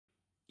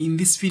In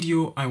this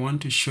video, I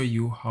want to show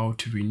you how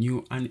to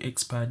renew an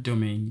expired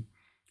domain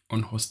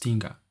on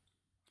Hostinger.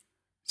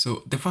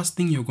 So the first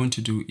thing you're going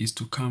to do is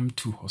to come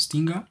to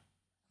Hostinger.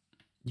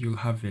 You'll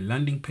have a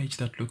landing page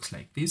that looks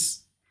like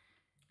this.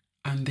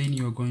 And then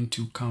you're going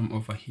to come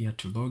over here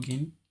to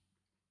login.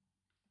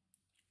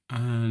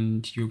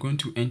 And you're going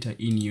to enter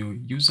in your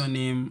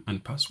username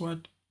and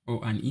password,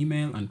 or an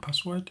email and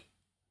password,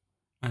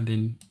 and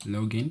then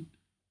login.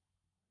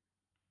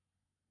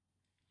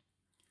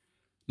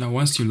 Now,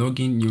 once you log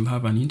in, you'll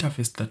have an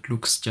interface that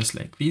looks just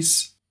like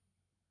this.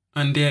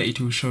 And there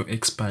it will show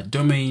expired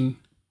domain,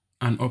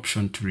 an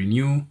option to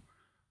renew.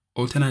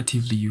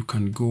 Alternatively, you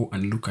can go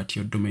and look at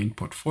your domain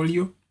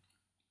portfolio.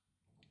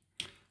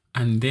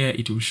 And there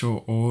it will show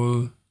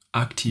all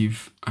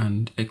active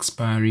and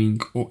expiring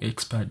or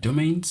expired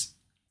domains.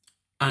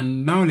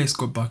 And now let's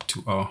go back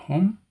to our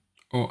home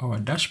or our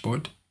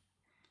dashboard,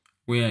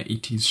 where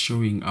it is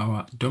showing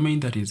our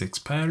domain that is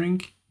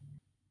expiring.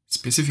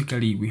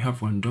 Specifically, we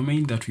have one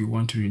domain that we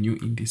want to renew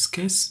in this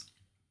case.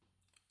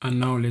 And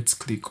now let's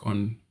click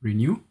on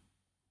renew.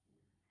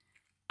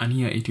 And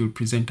here it will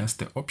present us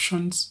the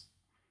options.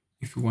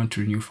 If we want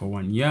to renew for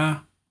 1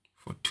 year,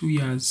 for 2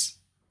 years,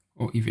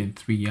 or even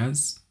 3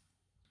 years.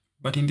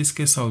 But in this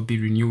case, I'll be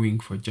renewing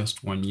for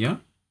just 1 year.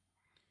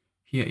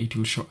 Here it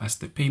will show us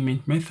the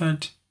payment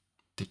method,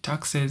 the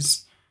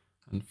taxes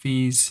and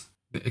fees,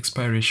 the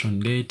expiration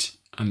date,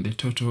 and the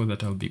total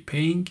that I'll be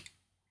paying,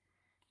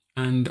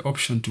 and the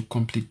option to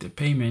complete the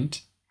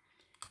payment.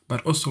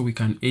 But also we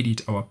can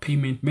edit our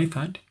payment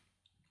method.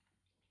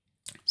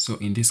 So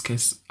in this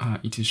case,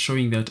 it is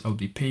showing that I'll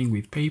be paying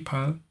with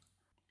PayPal.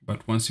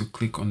 But once you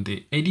click on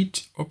the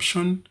edit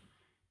option,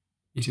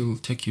 it will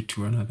take you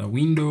to another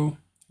window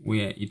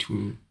where it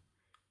will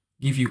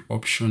give you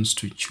options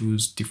to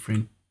choose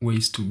different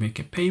ways to make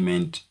a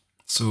payment.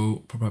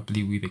 So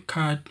probably with a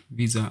card,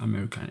 Visa,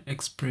 American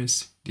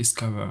Express,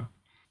 Discover,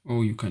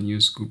 or you can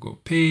use Google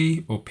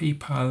Pay or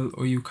PayPal,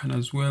 or you can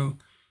as well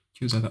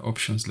choose other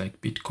options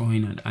like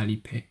Bitcoin and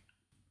Alipay.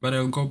 But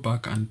I'll go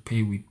back and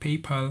pay with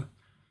PayPal.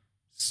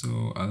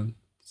 So I'll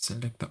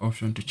select the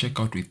option to check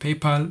out with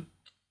PayPal.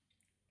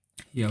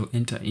 Here I'll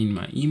enter in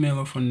my email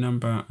or phone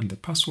number and the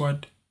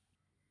password.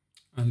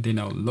 And then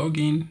I'll log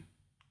in.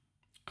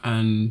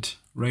 And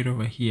right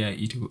over here,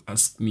 it will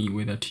ask me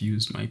whether to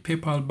use my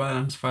PayPal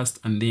balance first.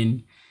 And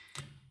then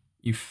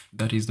if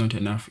that is not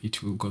enough,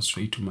 it will go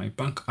straight to my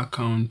bank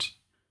account.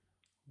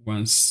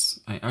 Once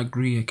I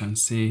agree, I can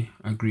say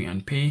agree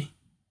and pay.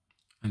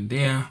 And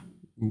there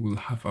we will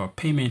have our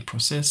payment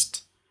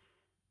processed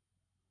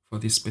for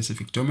this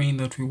specific domain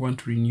that we want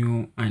to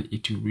renew. And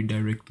it will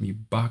redirect me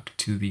back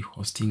to the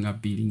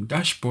Hostinger billing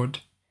dashboard.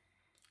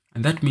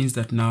 And that means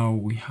that now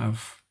we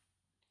have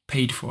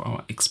paid for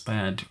our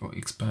expired or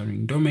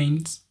expiring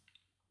domains.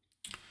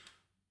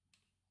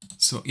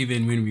 So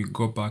even when we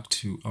go back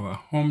to our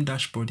home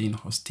dashboard in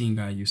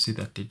Hostinger, you see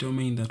that the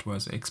domain that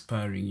was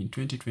expiring in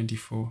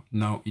 2024,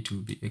 now it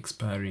will be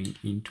expiring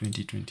in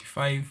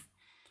 2025.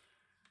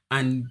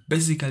 And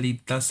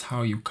basically, that's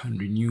how you can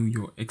renew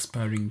your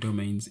expiring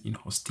domains in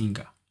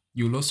Hostinger.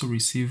 You'll also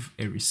receive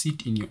a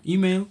receipt in your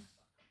email,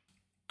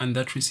 and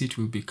that receipt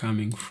will be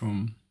coming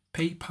from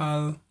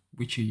PayPal,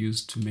 which you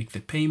use to make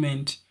the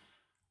payment,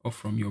 or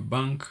from your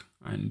bank,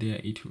 and there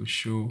it will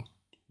show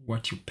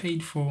what you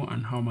paid for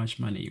and how much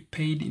money you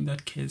paid in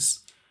that case,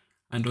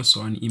 and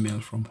also an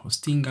email from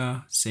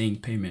Hostinger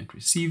saying payment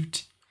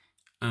received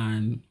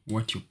and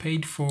what you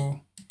paid for,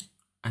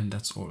 and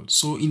that's all.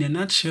 So in a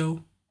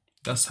nutshell,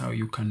 that's how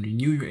you can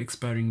renew your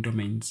expiring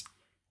domains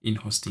in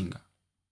Hostinger.